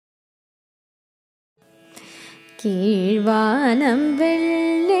கீழ்வானம்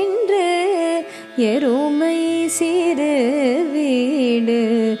வெள்ளென்று எருமை சிறு வீடு.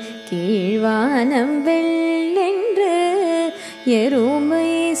 கீழ்வானம் வெள்ளென்று எருமை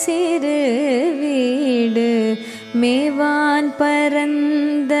சிறு வீடு. மேவான்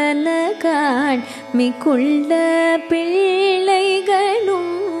பரந்தன காண் மிக்குள்ள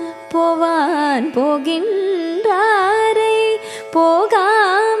பிள்ளைகளும் போவான் போகின்றாரை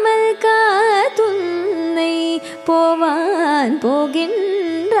போகாமல் காத்துன்னை. போவான்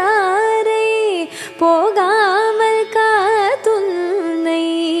போகின்றாரை போகாமல் காத்துன்னை.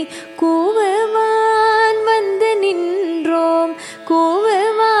 கூவுவான் வந்து நின்றோம்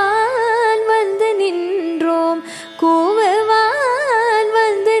கூவுவான் வந்து நின்றோம் கூவுவான்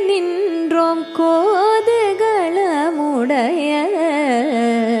வந்து நின்றோம். கோதுகளமுடைய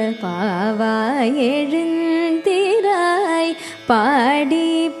பாவாய் எழுந்திராய் பாடி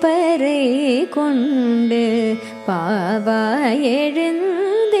பறை கொண்டு. பாவாய்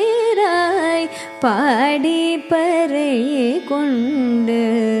எழுந்திராய் பாடி பறை கொண்டு.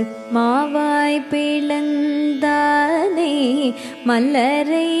 மாவாய் பிளந்தானை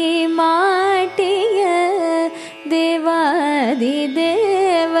மலரை மாட்டிய தேவாதி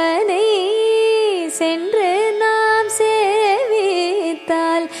தேவனை சென்று நாம்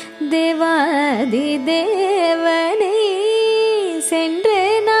சேவித்தால் தேவாதி தேவனை